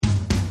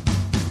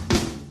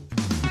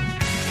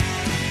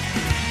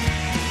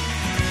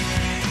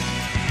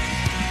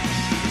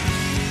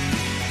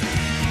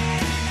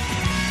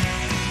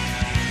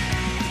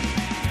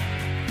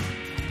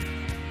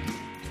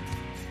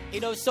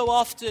So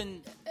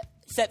often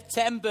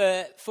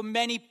September, for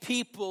many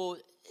people,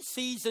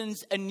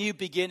 seasons a new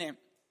beginning.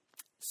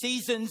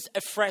 Seasons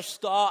a fresh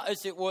start,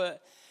 as it were.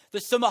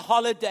 The summer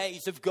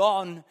holidays have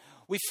gone.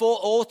 We thought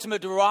autumn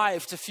had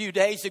arrived a few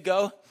days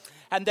ago,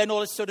 and then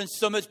all of a sudden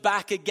summer's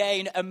back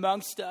again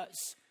amongst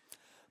us.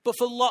 But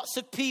for lots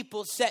of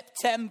people,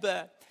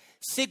 September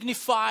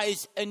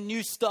signifies a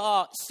new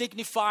start,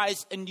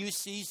 signifies a new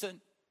season.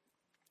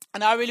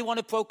 And I really want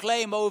to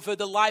proclaim over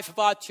the life of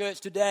our church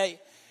today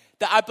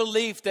that I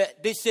believe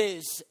that this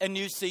is a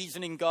new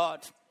season in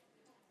God.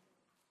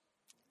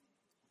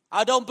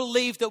 I don't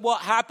believe that what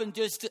happened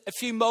just a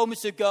few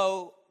moments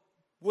ago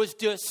was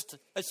just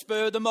a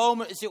spur of the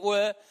moment, as it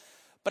were.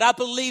 But I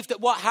believe that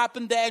what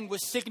happened then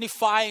was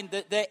signifying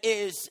that there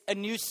is a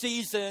new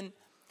season,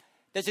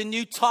 there's a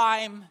new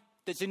time,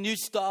 there's a new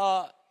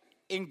start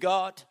in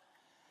God.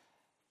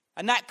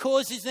 And that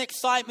causes an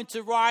excitement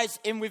to rise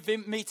in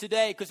within me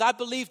today, because I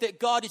believe that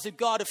God is a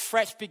God of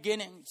fresh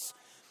beginnings.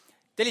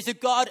 That He's a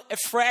God of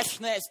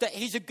freshness, that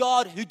He's a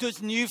God who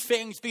does new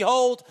things.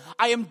 Behold,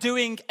 I am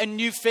doing a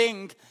new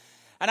thing.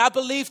 And I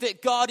believe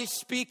that God is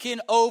speaking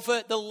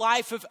over the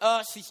life of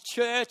us, His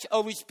church,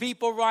 over His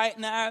people right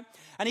now.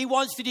 And He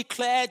wants to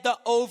declare that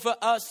over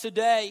us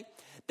today,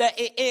 that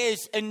it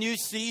is a new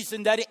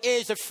season, that it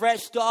is a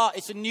fresh start.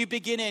 It's a new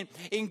beginning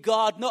in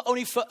God, not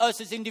only for us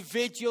as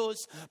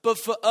individuals, but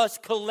for us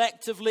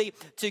collectively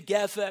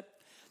together.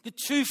 The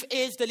truth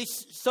is that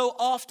it's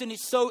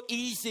so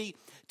easy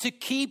to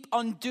keep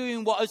on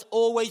doing what has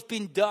always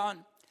been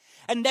done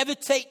and never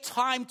take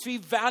time to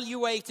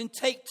evaluate and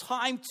take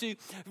time to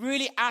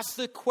really ask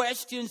the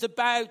questions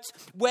about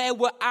where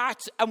we're at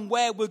and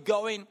where we're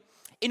going.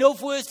 In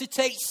other words, to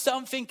take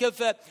something of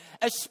a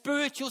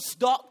spiritual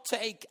stock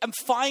take and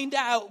find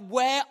out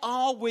where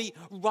are we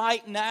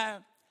right now.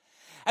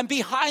 And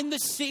behind the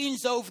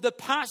scenes over the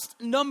past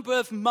number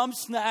of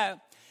months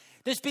now,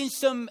 there's been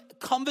some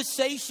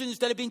conversations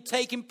that have been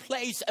taking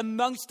place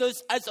amongst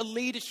us as a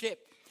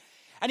leadership.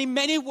 And in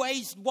many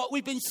ways, what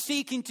we've been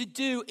seeking to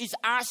do is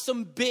ask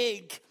some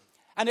big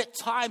and at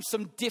times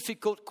some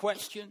difficult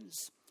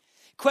questions.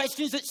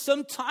 Questions that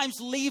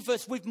sometimes leave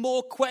us with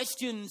more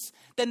questions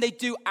than they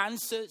do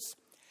answers.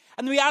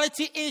 And the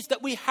reality is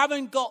that we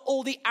haven't got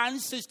all the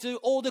answers to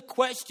all the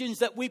questions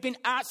that we've been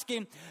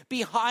asking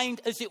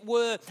behind, as it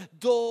were,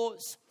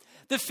 doors.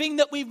 The thing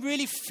that we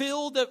really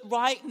feel that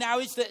right now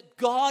is that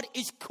God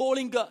is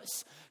calling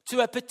us to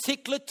a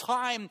particular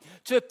time,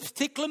 to a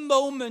particular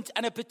moment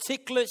and a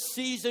particular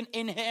season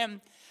in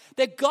Him.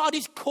 That God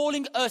is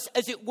calling us,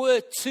 as it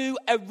were, to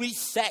a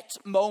reset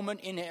moment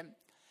in Him.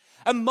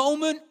 A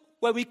moment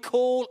where we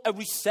call a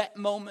reset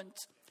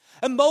moment.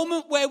 A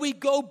moment where we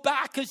go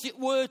back, as it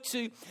were,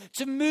 to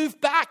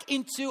move back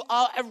into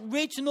our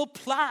original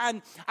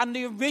plan and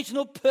the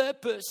original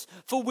purpose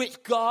for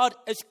which God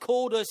has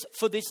called us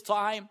for this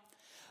time.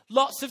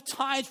 Lots of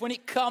times when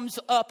it comes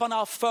up on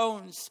our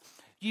phones,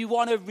 you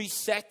want to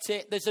reset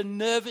it. There's a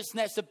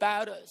nervousness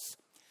about us.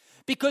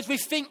 Because we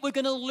think we're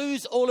going to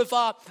lose all of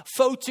our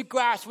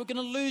photographs. We're going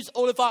to lose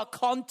all of our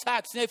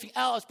contacts and everything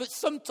else. But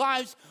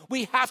sometimes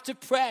we have to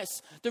press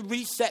the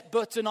reset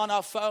button on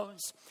our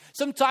phones.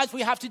 Sometimes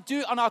we have to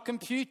do it on our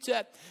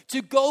computer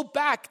to go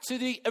back to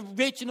the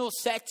original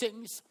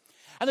settings.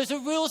 And there's a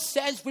real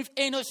sense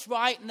within us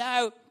right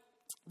now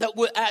that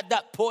we're at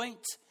that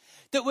point.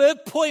 That we're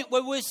at a point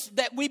where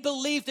that we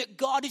believe that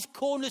God is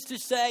calling us to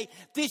say,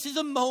 this is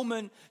a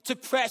moment to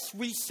press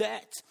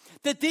reset.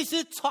 That this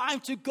is a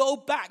time to go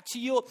back to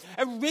the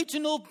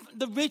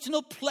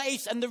original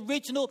place and the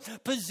original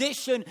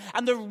position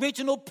and the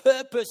original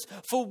purpose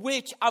for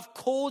which I've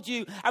called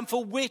you and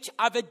for which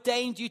I've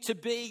ordained you to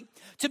be.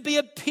 To be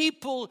a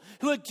people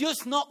who are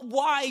just not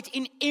wide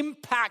in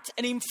impact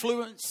and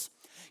influence.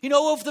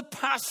 Over the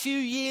past few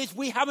years,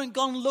 we haven't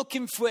gone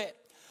looking for it.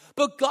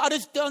 But God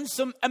has done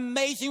some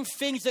amazing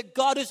things, that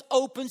God has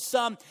opened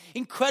some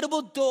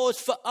incredible doors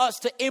for us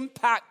to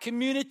impact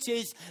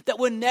communities that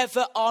were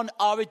never on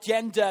our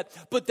agenda,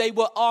 but they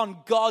were on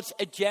God's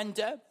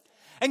agenda.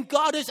 And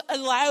God has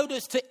allowed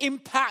us to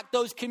impact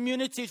those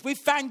communities. We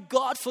thank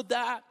God for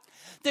that.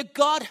 That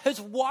God has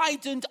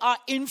widened our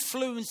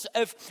influence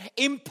of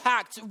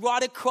impact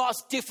right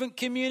across different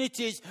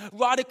communities,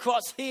 right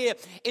across here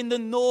in the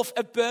north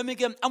of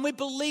Birmingham. And we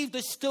believe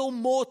there's still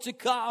more to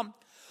come.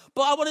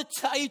 But I want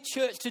to tell you,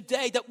 church,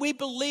 today that we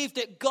believe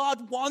that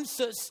God wants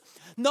us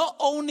not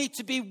only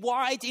to be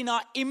wide in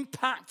our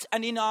impact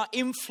and in our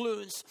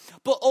influence,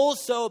 but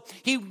also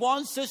He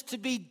wants us to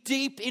be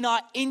deep in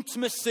our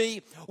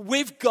intimacy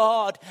with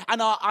God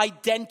and our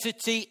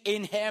identity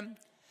in Him.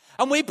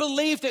 And we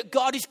believe that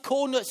God is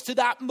calling us to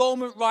that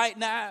moment right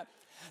now.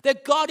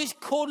 That God is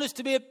calling us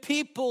to be a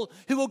people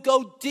who will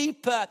go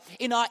deeper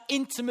in our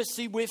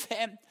intimacy with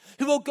Him.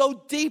 Who will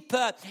go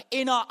deeper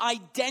in our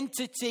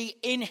identity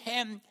in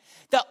Him.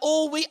 That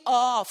all we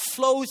are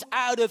flows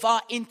out of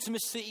our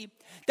intimacy.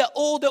 That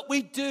all that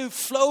we do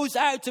flows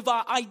out of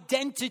our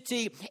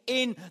identity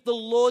in the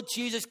Lord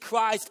Jesus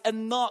Christ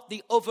and not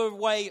the other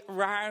way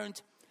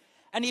around.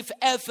 And if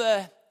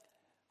ever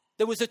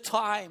there was a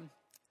time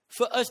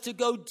for us to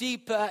go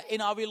deeper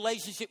in our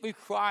relationship with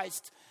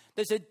Christ.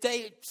 There's a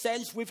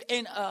sense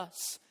within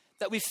us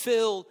that we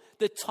feel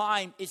the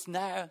time is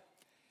now.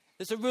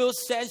 There's a real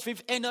sense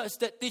within us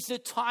that this is a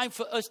time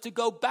for us to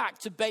go back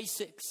to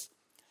basics.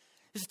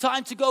 It's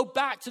time to go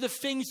back to the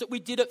things that we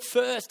did at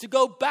first, to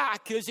go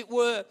back, as it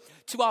were,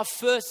 to our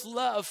first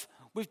love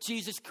with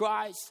Jesus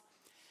Christ.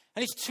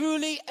 And it's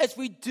truly as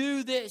we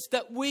do this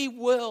that we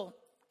will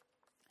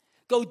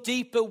go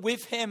deeper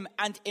with him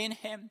and in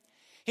him.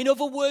 In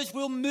other words,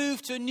 we'll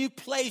move to a new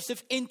place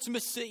of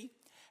intimacy,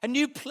 a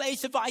new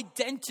place of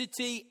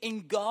identity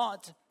in God.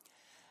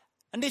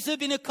 And this has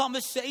been a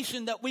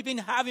conversation that we've been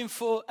having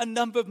for a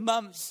number of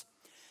months.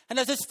 And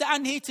as I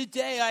stand here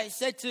today, I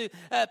said to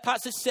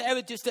Pastor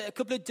Sarah just a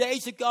couple of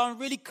days ago, I'm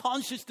really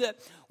conscious that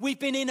we've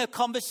been in a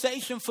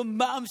conversation for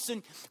months,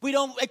 and we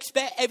don't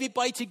expect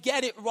everybody to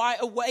get it right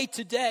away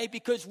today,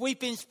 because we've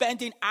been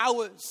spending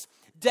hours,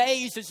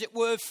 days, as it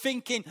were,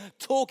 thinking,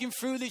 talking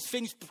through these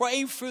things,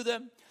 praying through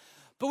them.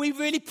 But we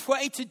really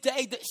pray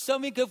today that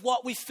something of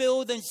what we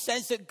feel and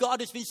sense that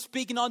God has been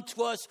speaking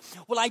onto us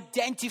will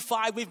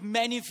identify with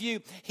many of you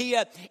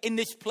here in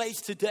this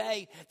place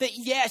today. That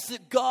yes,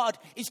 that God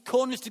is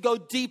calling us to go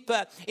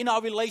deeper in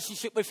our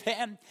relationship with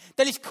him.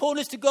 That he's calling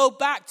us to go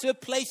back to a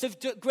place of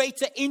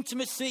greater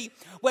intimacy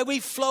where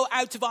we flow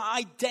out of our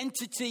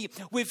identity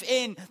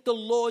within the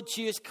Lord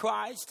Jesus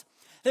Christ.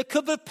 There are a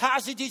couple of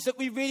passages that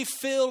we really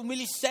feel and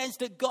really sense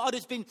that God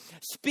has been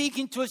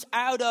speaking to us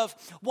out of.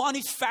 One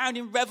is found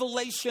in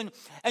Revelation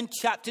and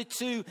chapter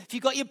 2. If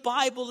you've got your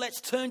Bible, let's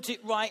turn to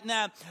it right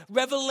now.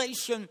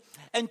 Revelation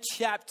and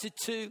chapter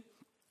 2.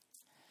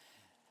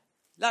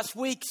 Last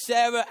week,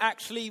 Sarah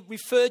actually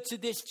referred to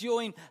this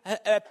during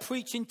her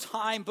preaching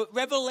time. But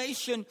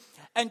Revelation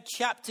and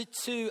chapter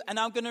 2, and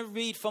I'm going to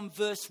read from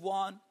verse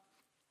 1.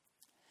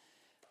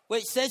 Where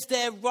it says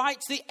there, "Write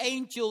to the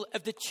angel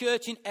of the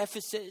church in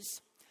Ephesus.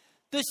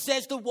 Thus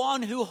says the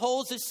one who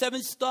holds the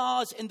 7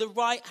 stars in the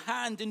right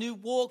hand and who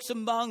walks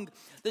among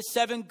the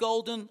 7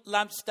 golden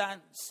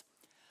lampstands.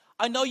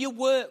 I know your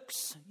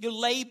works, your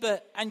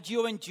labor, and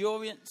your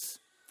endurance,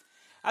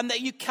 and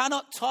that you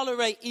cannot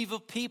tolerate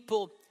evil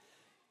people.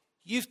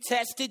 You've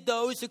tested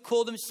those who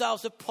call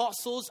themselves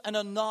apostles and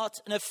are not,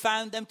 and have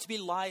found them to be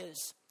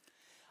liars.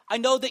 I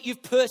know that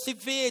you've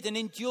persevered and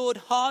endured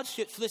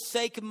hardships for the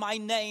sake of my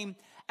name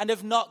and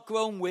have not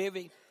grown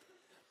weary.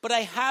 But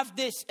I have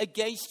this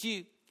against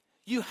you.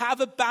 You have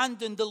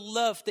abandoned the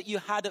love that you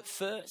had at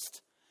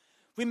first.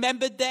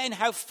 Remember then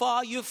how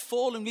far you have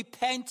fallen.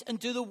 Repent and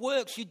do the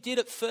works you did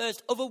at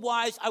first.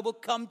 Otherwise, I will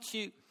come to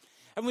you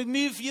and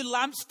remove your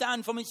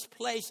lampstand from its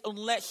place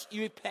unless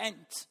you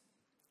repent."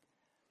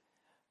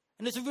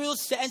 And there's a real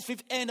sense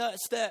within us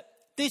that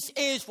this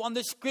is one of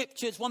the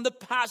scriptures, one of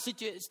the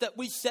passages that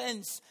we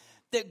sense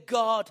that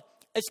God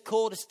has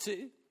called us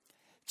to.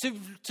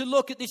 To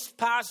look at this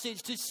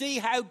passage, to see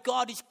how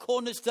God is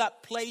calling us to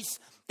that place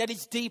that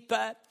is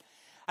deeper.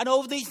 And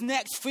over these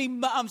next 3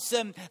 months,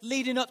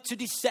 leading up to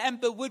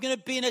December, we're going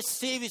to be in a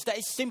series that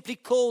is simply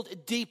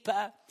called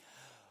Deeper.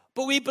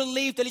 But we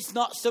believe that it's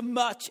not so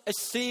much a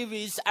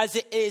series as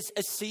it is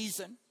a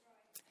season.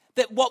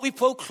 That what we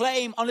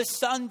proclaim on a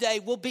Sunday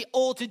will be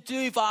to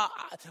do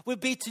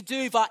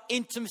with our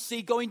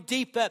intimacy, going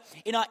deeper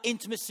in our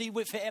intimacy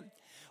with him.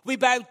 We're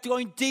about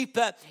going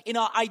deeper in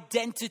our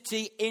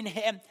identity in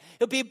him.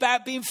 It'll be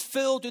about being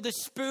filled with the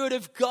Spirit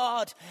of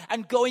God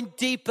and going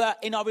deeper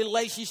in our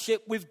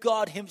relationship with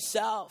God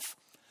himself.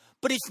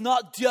 But it's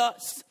not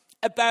just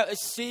about a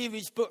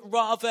series, but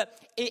rather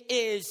it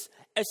is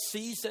a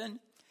season.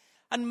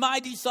 And my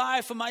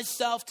desire for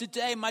myself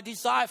today, my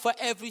desire for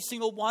every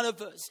single one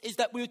of us, is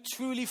that we'll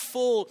truly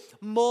fall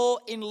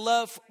more in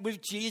love with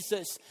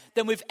Jesus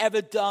than we've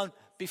ever done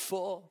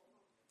before.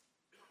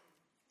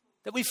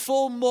 That we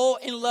fall more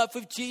in love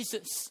with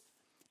Jesus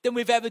than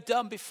we've ever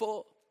done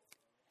before.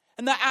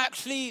 And that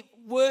actually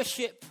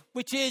worship,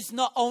 which is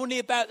not only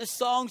about the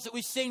songs that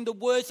we sing, the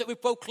words that we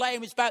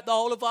proclaim, it's about the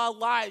whole of our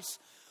lives,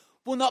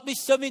 will not be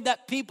something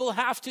that people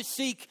have to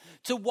seek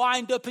to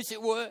wind up, as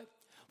it were.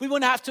 We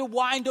won't have to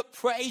wind up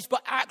praise,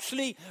 but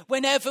actually,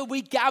 whenever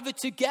we gather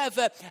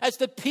together as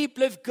the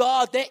people of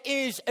God, there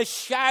is a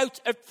shout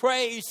of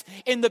praise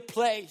in the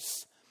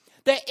place.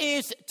 There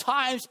is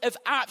times of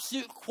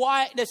absolute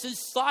quietness and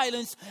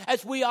silence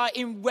as we are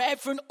in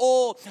reverent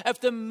awe of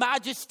the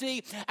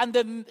majesty and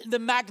the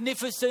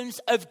magnificence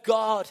of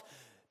God,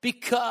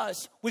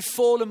 because we've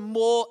fallen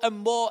more and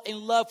more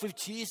in love with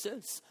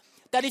Jesus.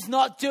 That is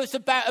not just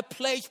about a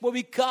place where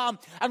we come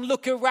and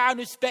look around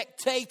and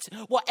spectate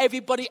what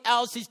everybody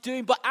else is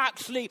doing, but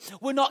actually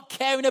we're not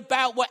caring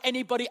about what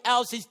anybody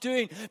else is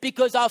doing,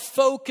 because our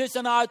focus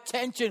and our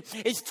attention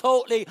is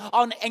totally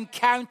on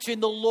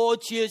encountering the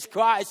Lord Jesus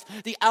Christ,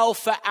 the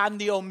Alpha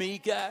and the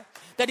Omega.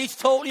 That is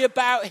totally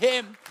about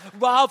him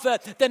rather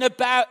than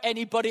about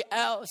anybody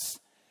else.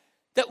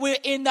 That we're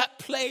in that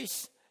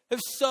place of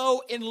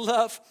so in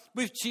love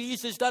with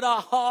Jesus that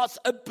our hearts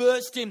are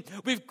bursting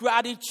with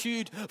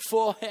gratitude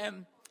for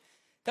him.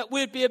 That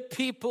we'd be a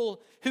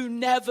people who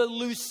never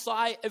lose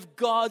sight of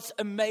God's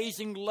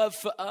amazing love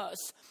for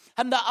us.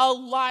 and that our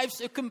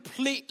lives are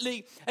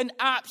completely and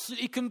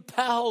absolutely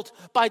compelled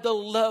by the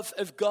love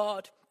of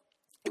God.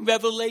 In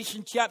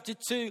Revelation chapter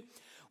 2,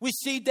 we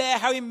see there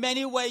how in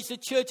many ways the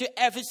church at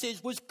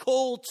Ephesus was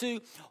called to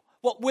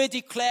what we're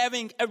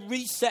declaring a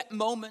reset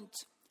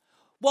moment.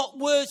 What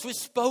words were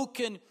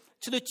spoken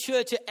to the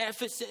church at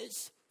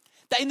Ephesus?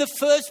 That in the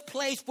first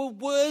place were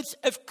words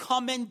of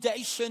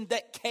commendation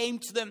that came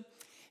to them.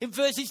 In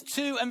verses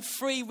 2 and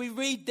 3, we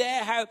read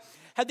there how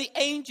the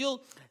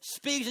angel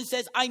speaks and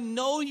says, I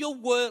know your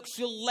works,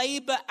 your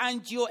labor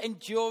and your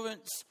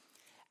endurance,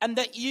 and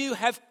that you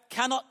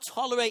cannot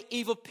tolerate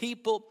evil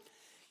people.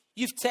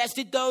 You've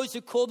tested those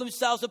who call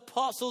themselves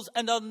apostles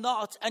and are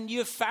not, and you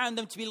have found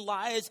them to be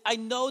liars. I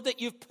know that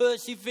you've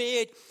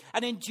persevered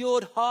and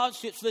endured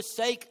hardships for the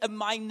sake of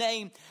my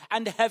name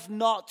and have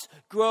not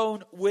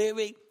grown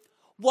weary.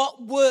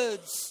 What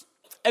words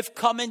of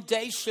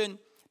commendation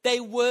they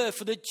were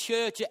for the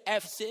church at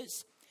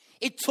Ephesus.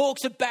 It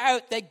talks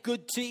about their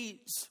good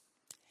deeds.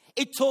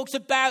 It talks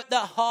about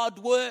their hard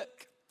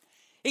work.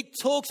 It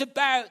talks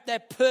about their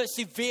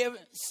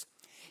perseverance.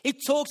 It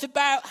talks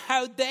about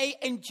how they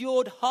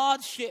endured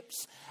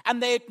hardships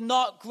and they had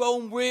not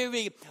grown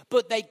weary,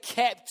 but they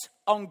kept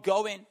on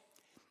going.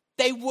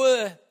 They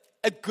were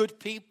a good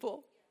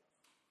people.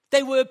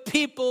 They were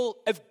people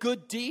of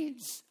good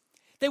deeds.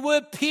 They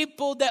were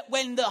people that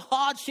when the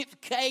hardship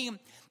came,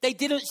 they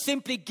didn't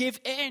simply give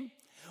in.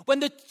 When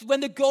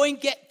the going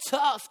get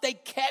tough, they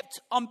kept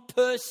on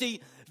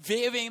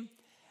persevering.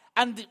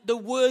 And the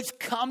words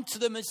come to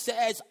them and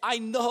says, I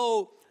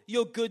know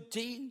your good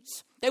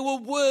deeds. They were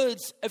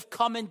words of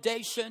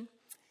commendation.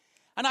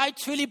 And I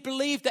truly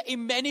believe that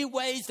in many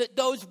ways that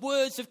those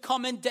words of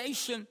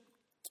commendation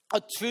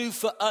are true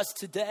for us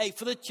today,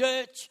 for the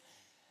church,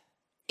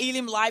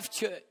 Elim Life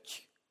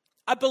Church.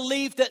 I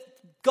believe that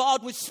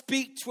God would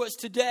speak to us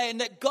today and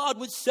that God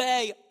would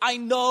say, I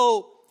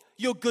know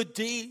your good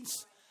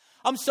deeds.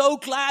 I'm so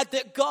glad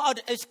that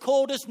God has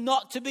called us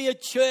not to be a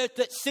church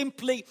that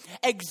simply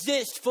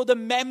exists for the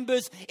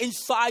members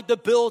inside the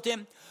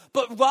building,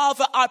 but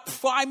rather our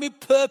primary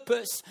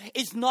purpose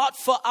is not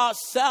for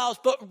ourselves,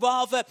 but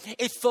rather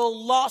is for a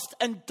lost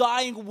and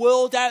dying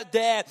world out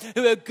there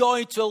who are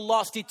going to a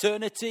lost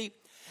eternity.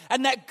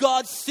 And that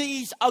God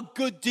sees our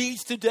good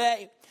deeds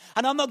today.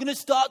 And I'm not going to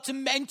start to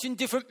mention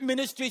different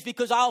ministries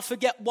because I'll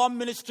forget one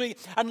ministry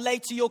and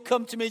later you'll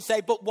come to me and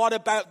say, but what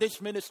about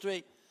this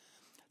ministry?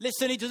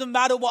 Listen, it doesn't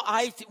matter what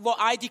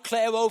I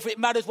declare over it. It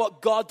matters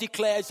what God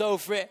declares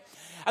over it.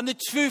 And the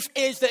truth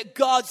is that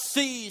God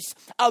sees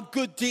our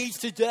good deeds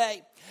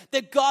today.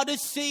 That God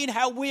has seen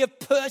how we have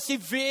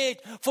persevered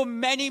for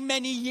many,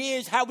 many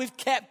years, how we've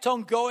kept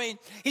on going.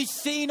 He's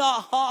seen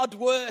our hard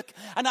work.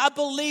 And I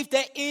believe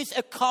there is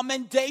a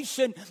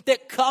commendation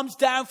that comes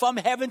down from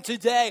heaven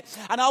today.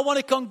 And I want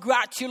to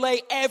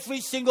congratulate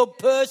every single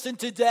person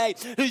today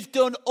who's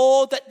done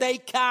all that they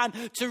can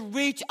to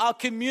reach our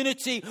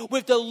community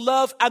with the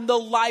love and the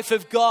life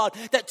of God.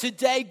 That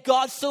today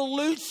God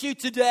salutes you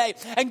today.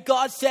 And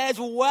God says,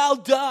 well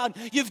done.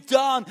 You've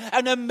done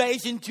an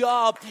amazing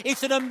job.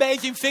 It's an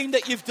amazing thing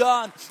that you've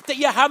done, that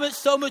you haven't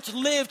so much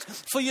lived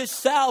for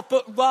yourself,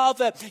 but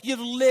rather you've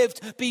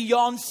lived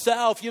beyond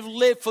self. You've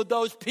lived for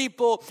those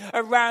people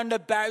around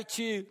about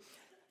you,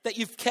 that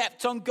you've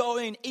kept on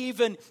going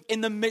even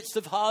in the midst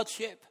of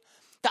hardship.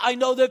 That I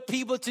know there are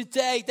people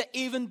today that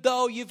even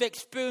though you've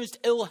experienced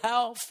ill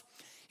health,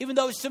 even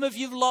though some of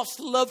you've lost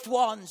loved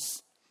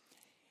ones,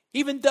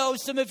 even though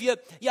some of your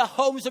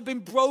homes have been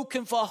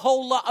broken for a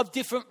whole lot of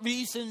different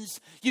reasons,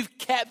 you've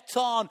kept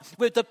on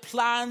with the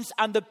plans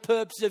and the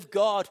purpose of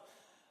God.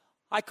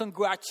 I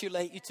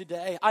congratulate you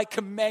today. I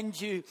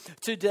commend you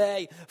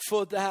today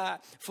for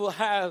that, for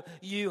how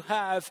you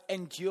have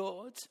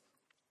endured.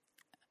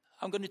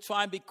 I'm going to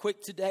try and be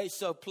quick today,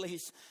 so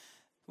please,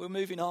 we're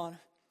moving on.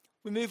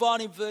 We move on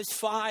in verse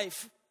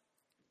 5.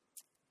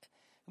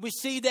 We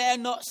see there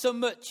not so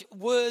much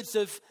words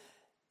of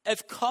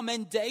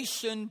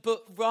commendation,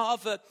 but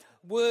rather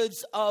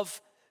words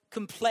of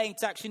complaint.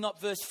 Actually,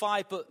 not verse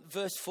 5, but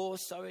verse 4,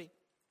 sorry.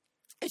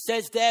 It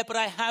says there, but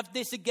I have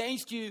this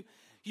against you.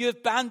 You have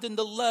abandoned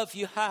the love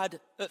you had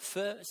at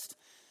first.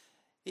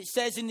 It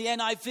says in the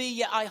NIV,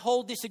 yet I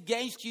hold this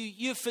against you.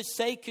 You've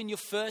forsaken your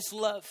first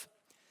love.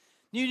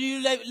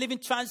 New Living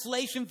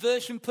Translation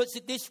version puts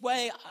it this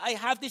way. I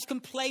have this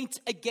complaint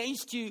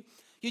against you.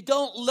 You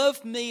don't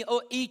love me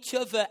or each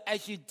other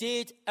as you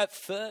did at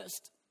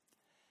first.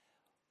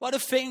 What a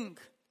thing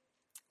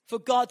for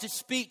God to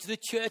speak to the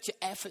church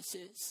at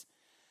Ephesus.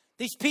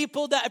 These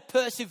people that had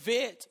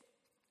persevered.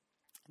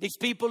 These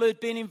people who had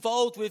been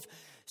involved with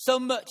so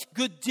much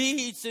good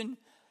deeds and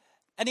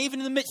even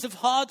in the midst of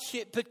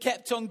hardship had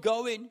kept on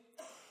going.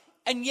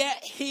 And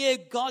yet here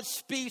God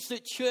speaks to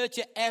the church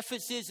at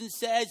Ephesus and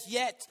says,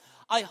 yet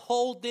I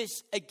hold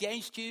this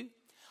against you.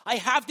 I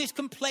have this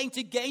complaint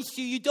against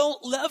you. You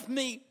don't love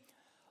me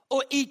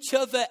or each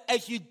other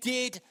as you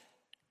did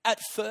at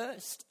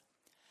first.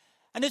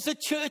 And as the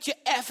church at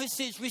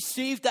Ephesus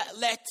received that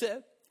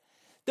letter,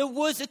 there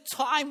was a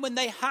time when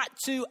they had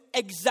to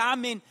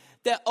examine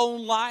their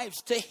own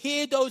lives, to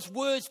hear those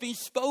words being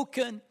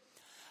spoken.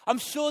 I'm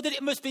sure that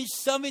it must be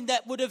something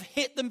that would have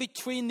hit them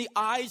between the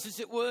eyes, as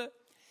it were.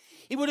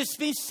 It would have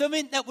been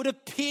something that would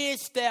have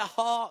pierced their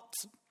heart.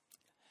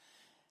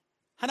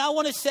 And I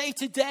want to say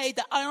today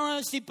that I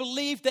honestly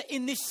believe that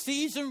in this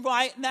season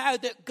right now,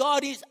 that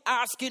God is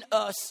asking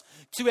us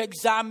to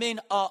examine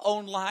our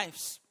own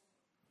lives.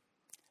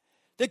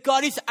 That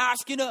God is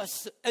asking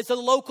us as a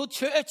local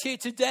church here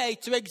today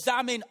to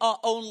examine our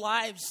own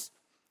lives.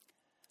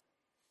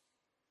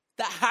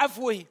 That have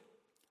we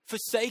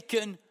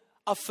forsaken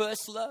our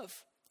first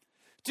love?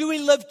 Do we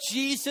love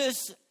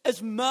Jesus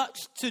as much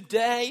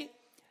today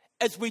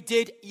as we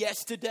did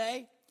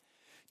yesterday?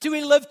 Do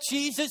we love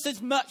Jesus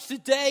as much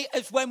today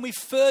as when we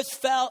first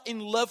fell in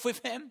love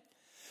with him?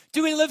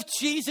 Do we love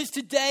Jesus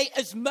today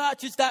as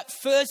much as that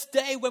first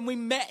day when we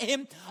met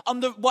him on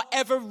the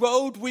whatever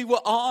road we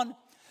were on?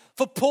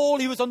 For Paul,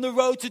 he was on the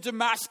road to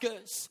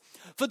Damascus.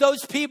 For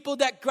those people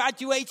that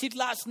graduated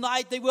last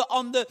night, they were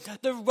on the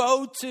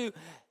road to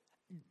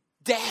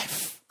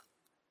death.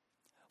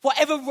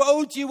 Whatever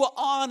road you were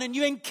on and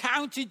you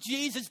encountered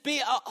Jesus, be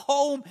it at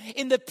home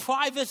in the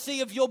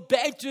privacy of your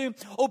bedroom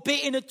or be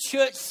it in a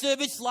church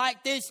service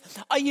like this,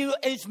 are you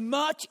as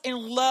much in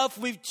love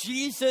with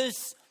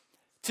Jesus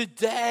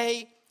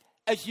today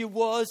as you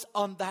was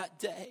on that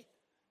day?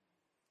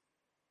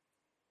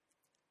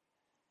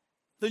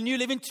 The New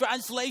Living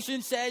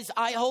Translation says,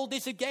 I hold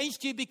this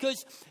against you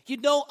because you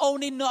don't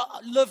only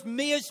not love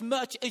me as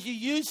much as you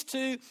used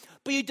to,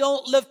 but you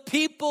don't love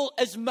people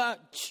as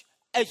much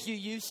as you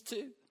used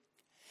to.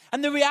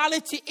 And the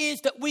reality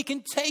is that we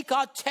can take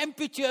our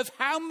temperature of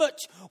how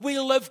much we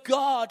love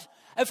God,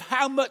 of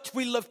how much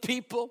we love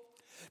people,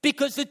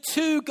 because the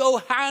two go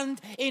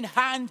hand in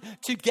hand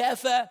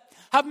together.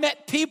 I've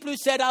met people who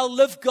said, I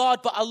love God,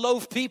 but I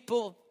loathe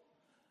people.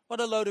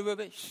 What a load of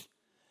rubbish.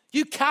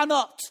 You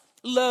cannot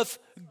love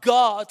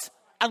God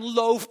and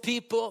loathe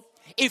people.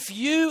 If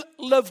you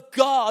love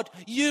God,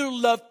 you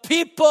love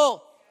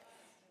people.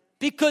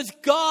 Because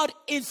God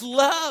is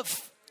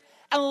love.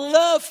 And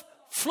love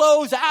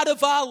flows out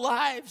of our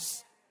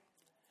lives.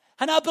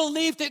 And I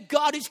believe that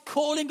God is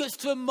calling us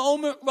to a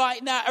moment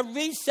right now, a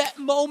reset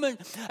moment,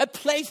 a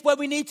place where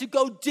we need to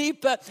go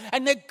deeper,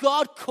 and that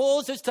God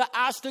calls us to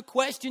ask the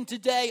question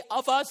today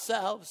of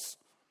ourselves: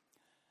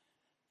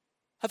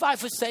 have I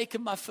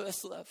forsaken my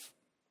first love?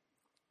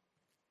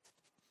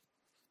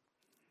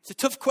 It's a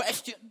tough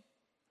question.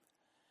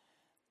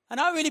 And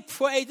I really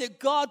pray that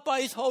God,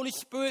 by his Holy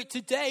Spirit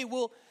today,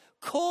 will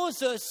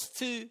cause us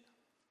to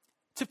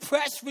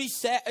press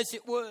reset, as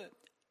it were.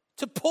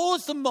 To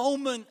pause the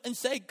moment and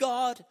say,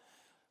 God,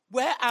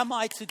 where am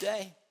I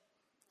today?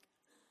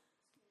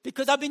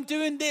 Because I've been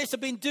doing this, I've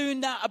been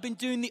doing that, I've been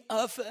doing the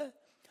other.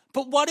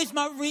 But what is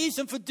my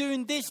reason for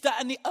doing this, that,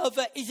 and the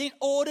other? Is it in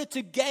order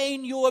to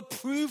gain your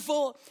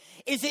approval?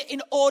 Is it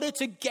in order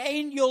to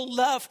gain your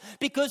love?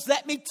 Because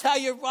let me tell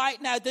you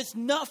right now, there's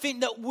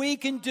nothing that we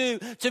can do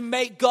to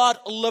make God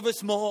love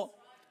us more.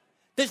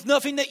 There's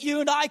nothing that you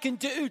and I can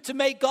do to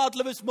make God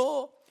love us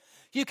more.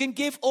 You can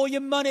give all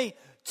your money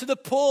to the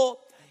poor.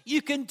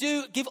 You can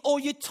give all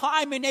your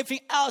time and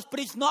everything else, but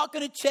it's not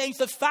going to change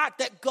the fact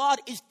that God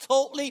is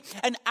totally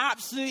and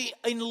absolutely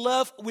in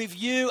love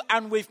with you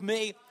and with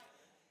me.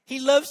 He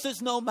loves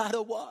us no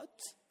matter what.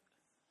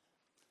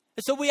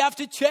 And so we have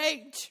to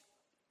change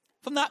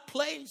from that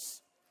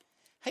place.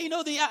 Hey, you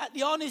know,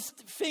 the honest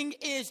thing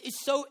is,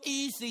 it's so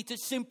easy to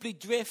simply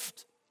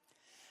drift.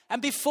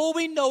 And before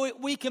we know it,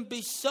 we can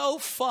be so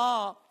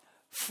far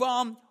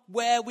from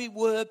where we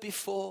were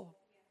before.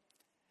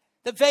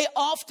 That very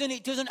often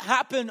it doesn't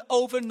happen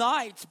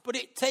overnight, but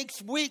it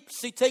takes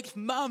weeks, it takes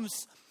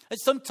months, and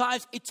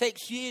sometimes it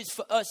takes years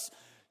for us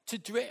to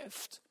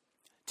drift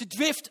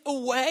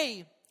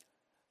away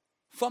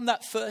from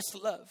that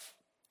first love,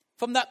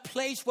 from that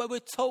place where we're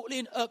totally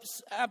and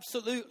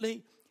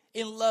absolutely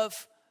in love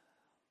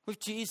with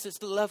Jesus,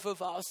 the love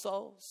of our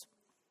souls.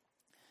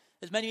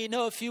 As many of you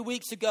know, a few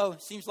weeks ago,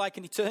 it seems like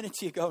an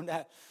eternity ago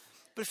now,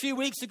 but a few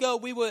weeks ago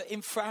we were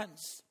in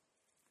France.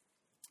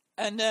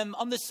 And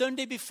on the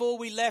Sunday before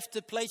we left,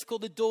 a place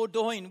called the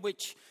Dordogne,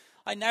 which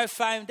I now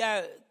found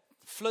out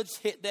floods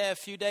hit there a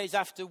few days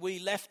after we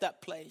left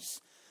that place.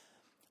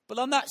 But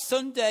on that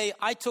Sunday,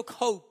 I took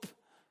Hope.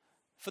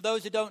 For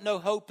those who don't know,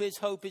 Hope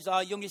is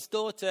our youngest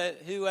daughter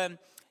who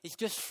is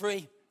just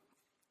 3.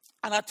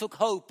 And I took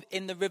Hope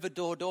in the River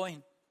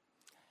Dordogne.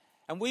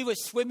 And we were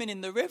swimming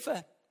in the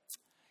river.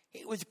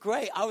 It was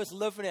great. I was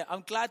loving it.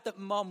 I'm glad that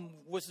Mom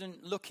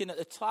wasn't looking at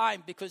the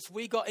time, because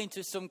we got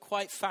into some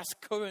quite fast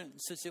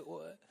currents, as it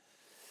were.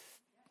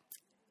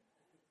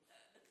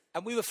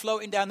 And we were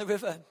floating down the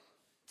river.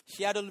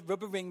 She had a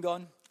rubber ring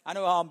on and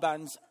her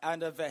armbands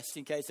and a vest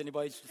in case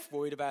anybody's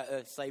worried about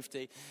her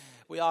safety.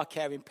 We are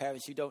caring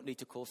parents. You don't need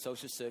to call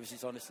social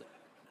services, honestly.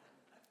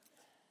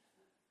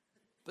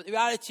 But the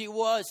reality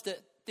was that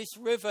this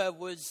river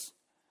was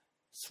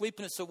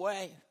sweeping us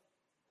away.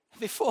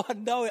 Before I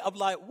know it, I'm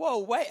like, whoa,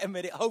 wait a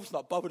minute. Hope's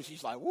not bothered.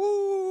 She's like,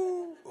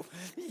 woo,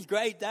 this is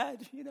great, Dad,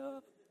 you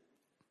know.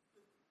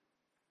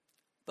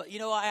 But you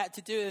know what I had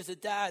to do as a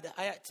dad?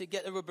 I had to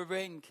get the rubber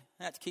ring.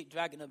 I had to keep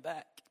dragging her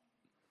back.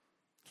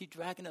 Keep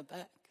dragging her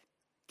back.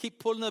 Keep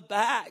pulling her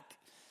back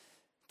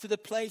to the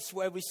place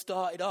where we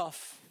started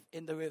off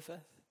in the river.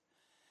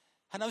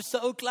 And I'm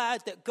so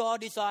glad that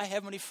God is our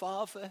Heavenly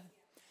Father.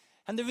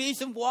 And the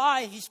reason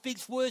why he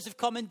speaks words of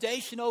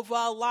commendation over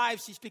our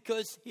lives is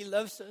because he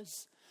loves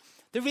us.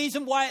 The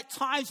reason why at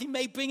times he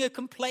may bring a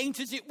complaint,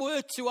 as it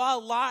were, to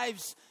our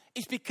lives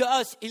is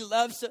because he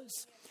loves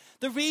us.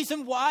 The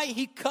reason why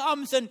he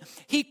comes and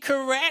he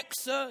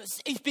corrects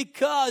us is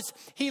because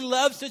he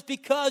loves us,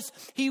 because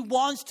he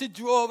wants to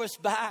draw us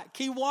back.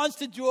 He wants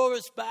to draw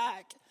us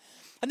back.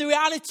 And the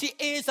reality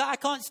is, I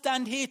can't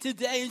stand here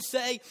today and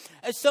say,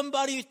 as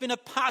somebody who's been a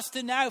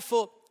pastor now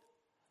for,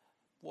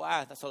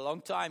 wow, that's a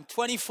long time,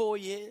 24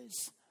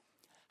 years.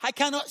 I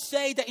cannot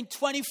say that in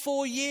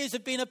 24 years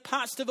of being a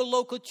pastor of a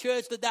local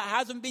church that there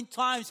hasn't been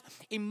times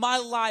in my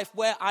life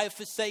where I have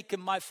forsaken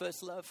my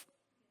first love.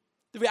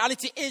 The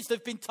reality is there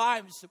have been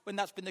times when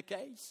that's been the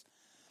case.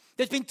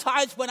 There's been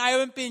times when I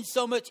haven't been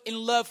so much in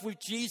love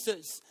with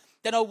Jesus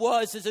than I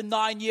was as a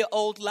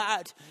 9-year-old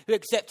lad who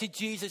accepted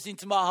Jesus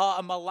into my heart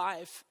and my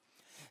life.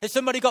 As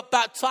somebody got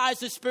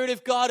baptized in the Spirit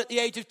of God at the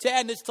age of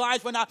 10, there's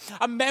times when I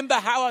remember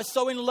how I was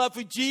so in love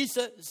with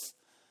Jesus.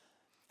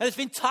 And there's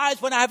been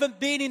times when I haven't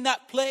been in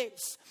that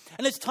place.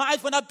 And there's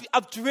times when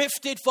I've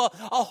drifted for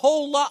a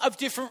whole lot of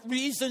different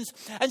reasons.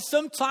 And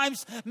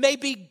sometimes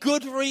maybe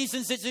good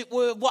reasons, as it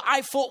were, what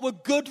I thought were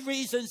good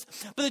reasons.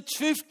 But the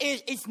truth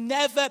is, it's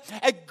never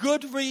a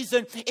good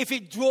reason if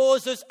it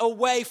draws us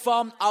away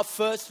from our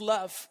first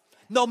love,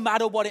 no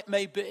matter what it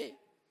may be.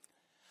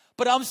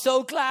 But I'm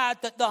so glad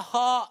that the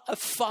heart of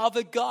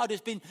Father God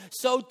has been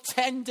so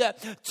tender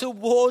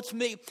towards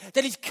me,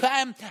 that he's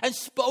come and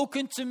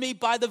spoken to me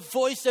by the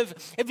voice of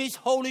his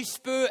Holy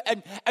Spirit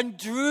and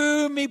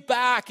drew me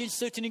back in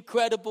such an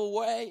incredible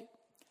way.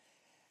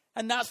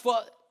 And that's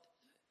what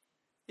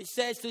it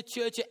says to the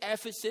church at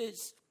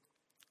Ephesus,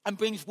 and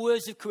brings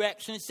words of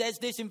correction. It says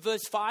this in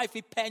verse 5,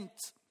 repent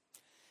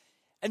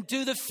and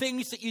do the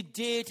things that you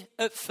did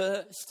at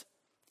first.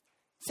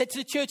 It said to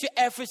the church at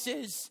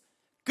Ephesus,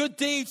 good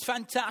deeds,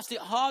 fantastic.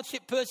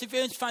 Hardship,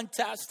 perseverance,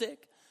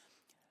 fantastic.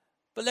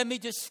 But let me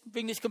just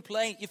bring this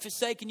complaint. You've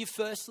forsaken your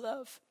first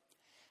love.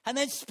 And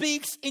then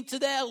speaks into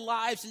their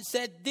lives and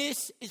said,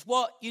 this is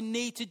what you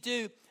need to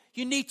do.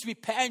 You need to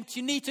repent.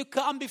 You need to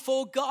come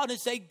before God and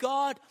say,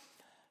 God,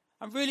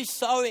 I'm really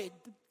sorry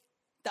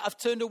that I've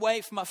turned away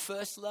from my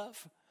first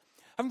love.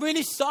 I'm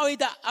really sorry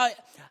that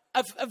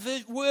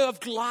I've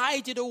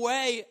glided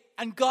away.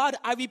 And God,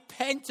 I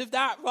repent of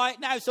that right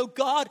now. So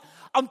God,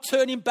 I'm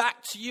turning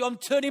back to you. I'm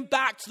turning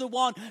back to the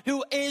one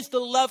who is the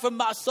love of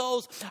my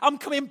souls. I'm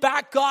coming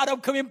back, God.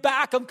 I'm coming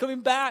back. I'm coming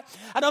back.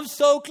 And I'm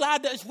so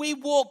glad that as we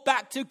walk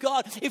back to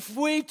God, if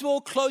we draw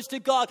close to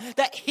God,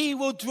 that he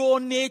will draw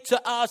near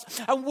to us.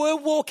 And we're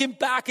walking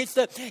back. It's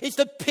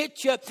the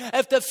picture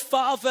of the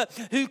father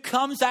who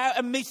comes out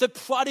and meets the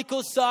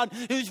prodigal son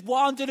who's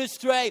wandered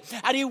astray.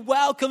 And he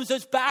welcomes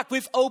us back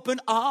with open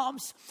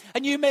arms.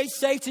 And you may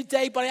say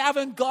today, but I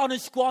haven't gone and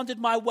squandered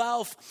my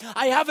wealth.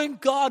 I haven't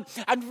gone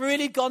and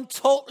really gone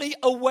totally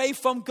away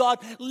from God.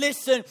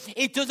 Listen,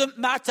 it doesn't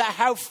matter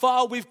how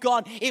far we've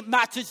gone. It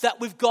matters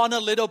that we've gone a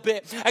little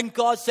bit. And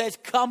God says,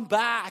 come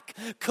back,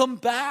 come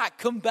back,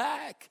 come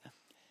back.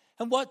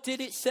 And what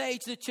did it say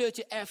to the church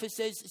at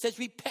Ephesus? It says,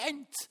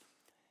 repent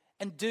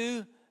and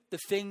do the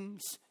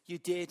things you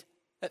did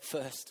at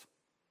first.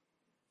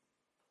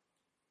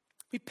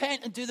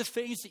 Repent and do the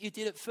things that you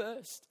did at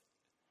first.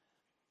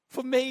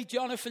 For me,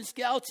 Jonathan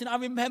Skelton, I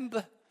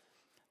remember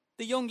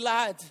the young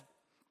lad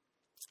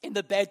in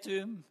the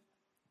bedroom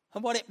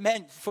and what it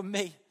meant for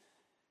me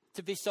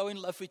to be so in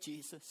love with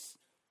Jesus.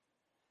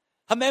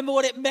 I remember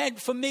what it meant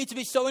for me to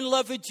be so in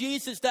love with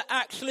Jesus that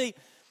actually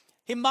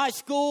in my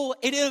school,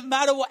 it didn't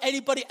matter what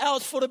anybody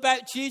else thought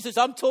about Jesus.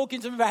 I'm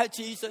talking to them about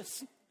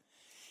Jesus.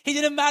 It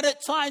didn't matter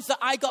at times that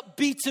I got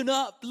beaten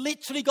up,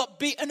 literally got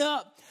beaten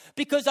up.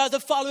 Because as a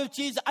follower of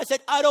Jesus, I said,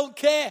 I don't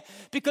care.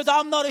 Because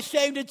I'm not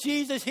ashamed of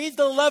Jesus. He's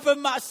the love of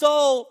my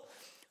soul.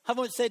 I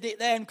won't say it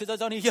then because I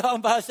was only young,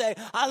 but I say,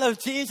 I love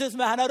Jesus,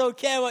 man. I don't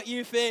care what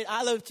you think.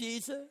 I love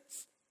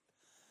Jesus.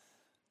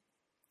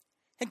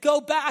 And go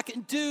back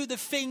and do the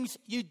things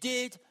you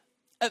did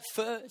at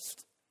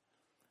first.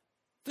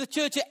 For the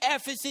church at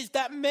Ephesus,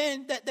 that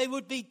meant that they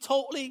would be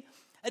totally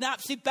and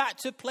absolutely back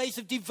to a place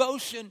of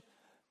devotion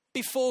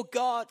before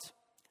God.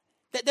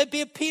 That there'd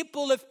be a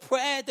people of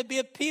prayer. There'd be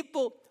a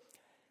people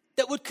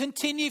that would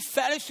continue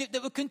fellowship,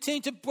 that would continue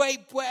to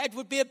break bread,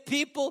 would be a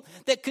people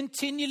that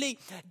continually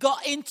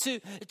got into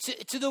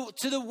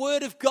the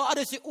word of God,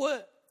 as it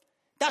were.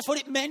 That's what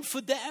it meant for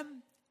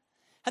them.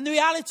 And the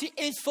reality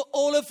is, for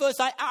all of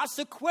us, I ask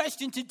the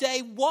question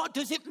today, what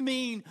does it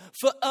mean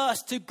for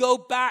us to go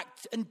back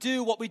and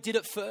do what we did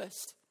at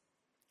first?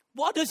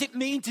 What does it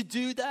mean to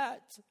do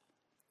that?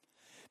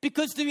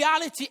 Because the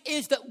reality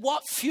is that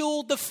what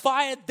fueled the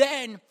fire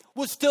then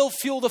will still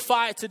fuel the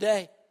fire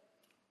today.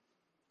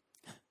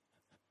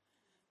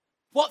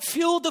 What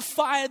fueled the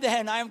fire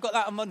then? I haven't got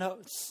that on my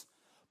notes.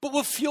 but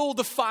will fuel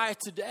the fire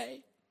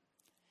today.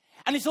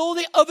 And it's all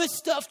the other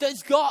stuff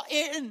that's got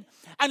in,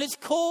 and it's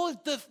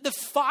caused the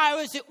fire,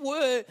 as it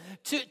were,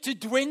 to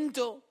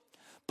dwindle.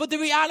 But the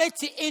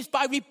reality is,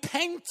 by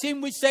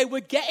repenting, we say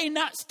we're getting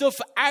that stuff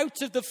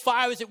out of the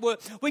fire, as it were.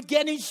 We're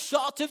getting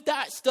shot of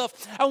that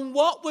stuff. And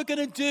what we're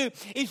going to do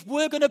is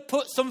we're going to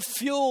put some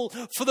fuel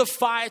for the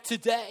fire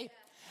today.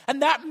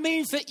 And that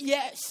means that,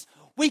 yes,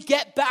 we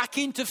get back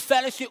into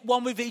fellowship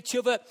one with each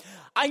other.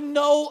 I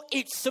know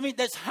it's something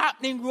that's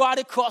happening right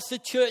across the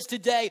church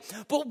today,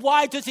 but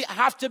why does it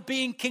have to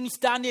be in King's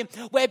Standing,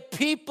 where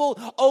people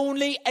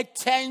only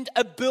attend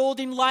a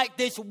building like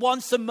this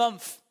once a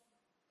month?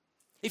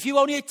 If you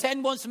only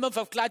attend once a month,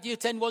 I'm glad you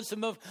attend once a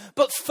month.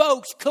 But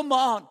folks, come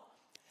on.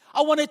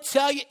 I want to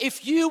tell you,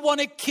 if you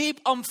want to keep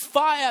on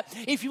fire,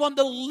 if you want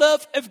the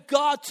love of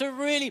God to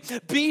really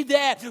be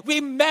there,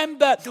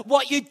 remember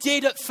what you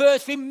did at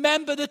first.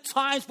 Remember the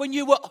times when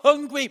you were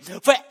hungry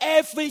for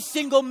every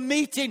single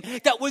meeting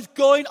that was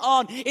going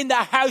on in the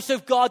house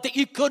of God, that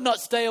you could not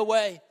stay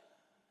away.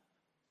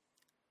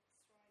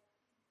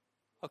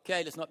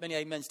 Okay, there's not many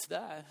amens to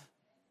that.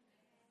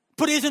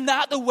 But isn't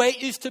that the way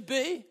it used to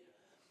be?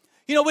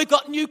 You know, we've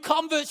got new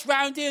converts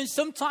around here, and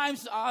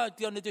sometimes, I'm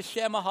going to just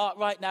share my heart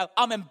right now.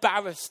 I'm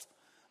embarrassed.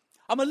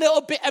 I'm a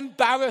little bit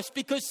embarrassed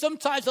because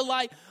sometimes they're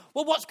like,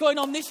 well, what's going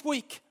on this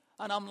week?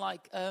 And I'm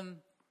like,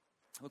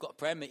 we've got a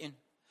prayer meeting.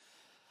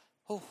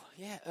 Oh,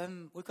 yeah,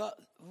 we've got,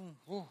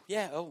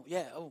 yeah.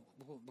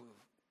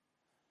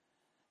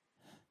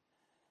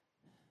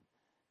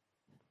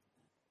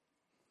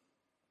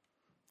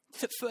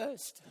 At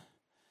first,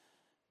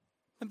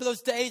 remember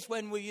those days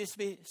when we used to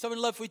be so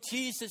in love with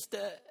Jesus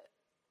that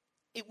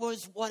it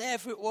was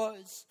whatever it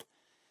was.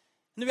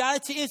 And the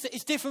reality is that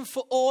it's different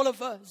for all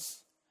of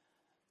us.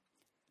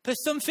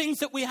 There's some things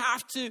that we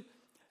have to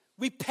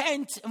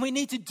repent and we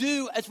need to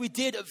do as we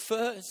did at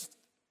first.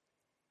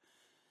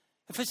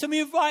 And for some of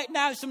you right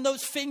now, some of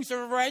those things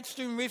are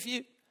registering with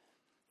you.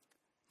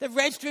 They're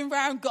registering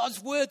around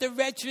God's word. They're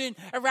registering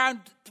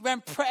around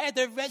prayer.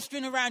 They're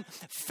registering around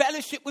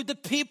fellowship with the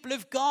people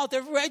of God.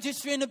 They're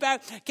registering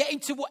about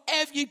getting to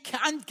whatever you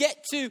can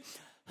get to.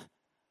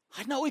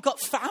 I know we've got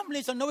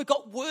families, I know we've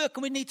got work,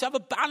 and we need to have a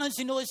balance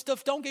in all this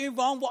stuff. Don't get me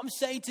wrong, what I'm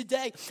saying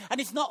today.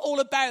 And it's not all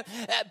about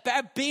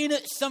being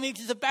at something.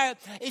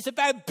 It's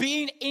about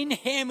being in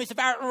Him. It's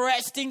about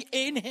resting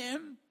in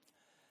Him.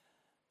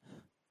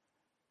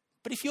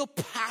 But if you're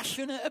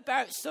passionate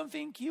about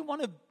something, if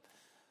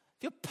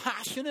you're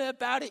passionate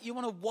about it, you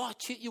want to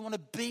watch it, you want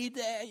to be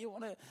there, you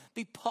want to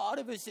be part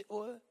of it, as it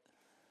were.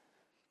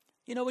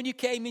 You know, when you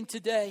came in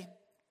today,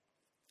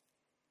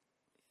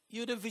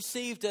 you'd have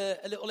received a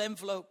little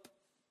envelope.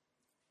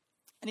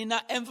 And in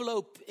that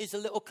envelope is a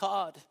little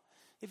card.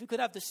 If you could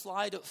have the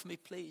slide up for me,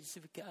 please,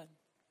 if you can.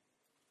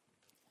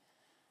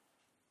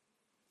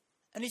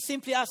 And it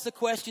simply asks the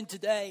question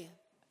today,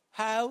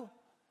 how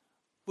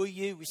will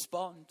you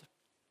respond?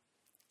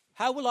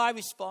 How will I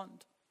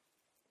respond?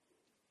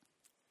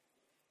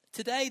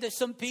 Today, there's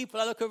some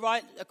people, I look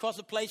right across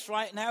the place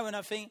right now, and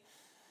I think,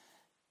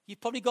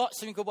 you've probably got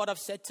something of what I've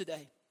said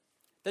today.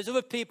 There's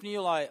other people, and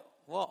you're like,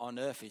 what on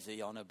earth is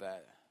he on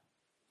about?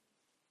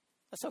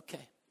 That's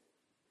okay.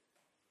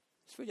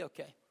 It's really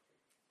okay.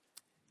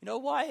 You know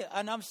why?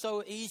 And I'm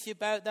so easy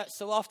about that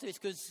so often. It's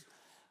because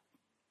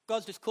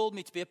God's just called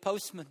me to be a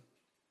postman.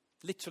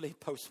 Literally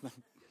a postman.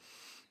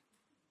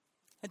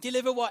 And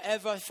deliver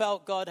whatever I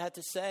felt God had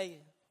to say.